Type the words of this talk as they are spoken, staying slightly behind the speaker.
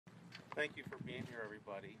Thank you for being here,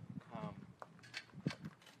 everybody.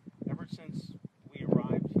 Ever since we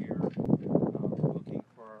arrived here looking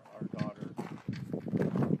for our daughter,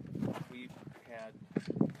 we've had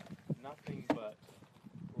nothing but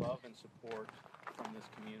love and support from this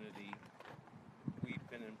community. We've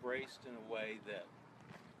been embraced in a way that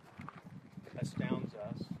astounds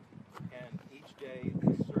us, and each day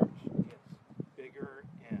the search gets bigger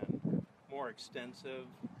and more extensive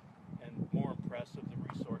and more impressive,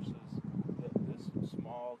 the resources that this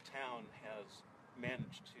small town has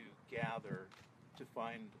managed to gather to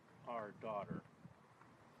find our daughter.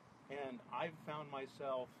 And I've found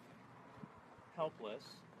myself helpless,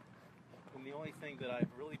 and the only thing that I've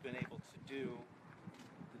really been able to do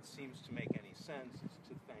that seems to make any sense is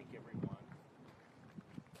to thank everyone.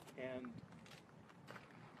 And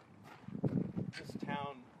this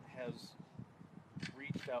town has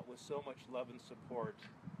reached out with so much love and support.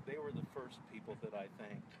 They were the first people that I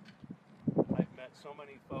thanked. I've met so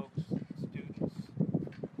many folks, students,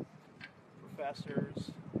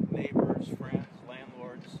 professors, neighbors, friends,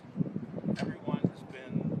 landlords. Everyone has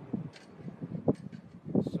been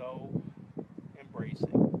so embracing.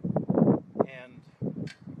 And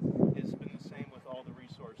it's been the same with all the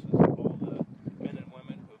resources, all the men and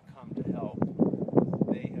women who have come to help.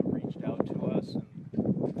 They have reached out to us,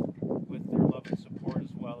 and with their love and support,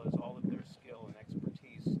 as well as all of their skill and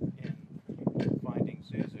expertise in finding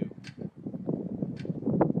Zuzu.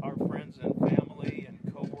 Our friends and family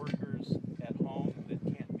and co-workers at home that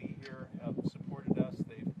can't be here have supported us.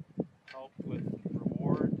 They've helped with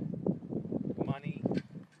reward money.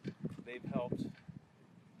 They've helped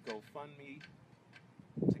GoFundMe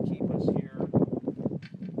to keep us here.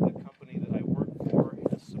 The company that I work for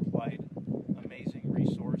has supplied amazing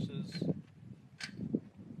resources.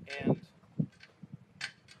 And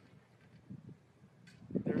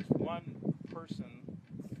there's one person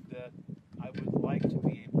that I would like to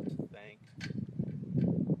be able to thank,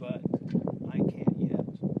 but I can't yet.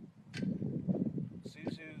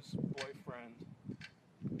 Zuzu's boyfriend,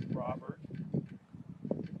 Robert,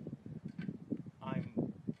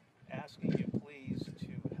 I'm asking you please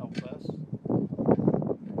to help us.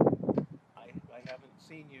 I haven't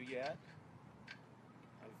seen you yet.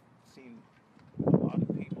 I've seen a lot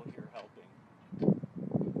of people here helping.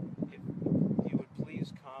 If you would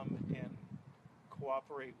please come and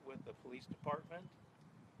cooperate with the police department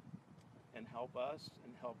and help us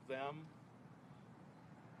and help them.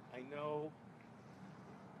 I know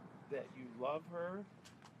that you love her.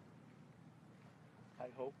 I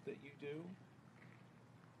hope that you do.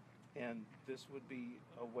 And this would be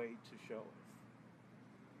a way to show it.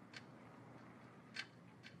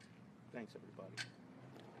 Thanks, everybody.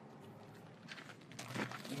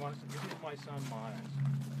 This is my son, Miles,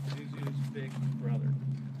 Zuzu's big brother.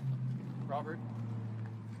 Robert,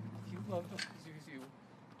 if you love Zuzu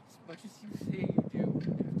as much as you say you do,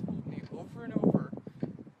 and have told me over and over,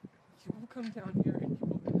 you will come down here and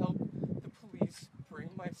you will help the police bring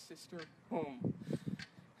my sister home.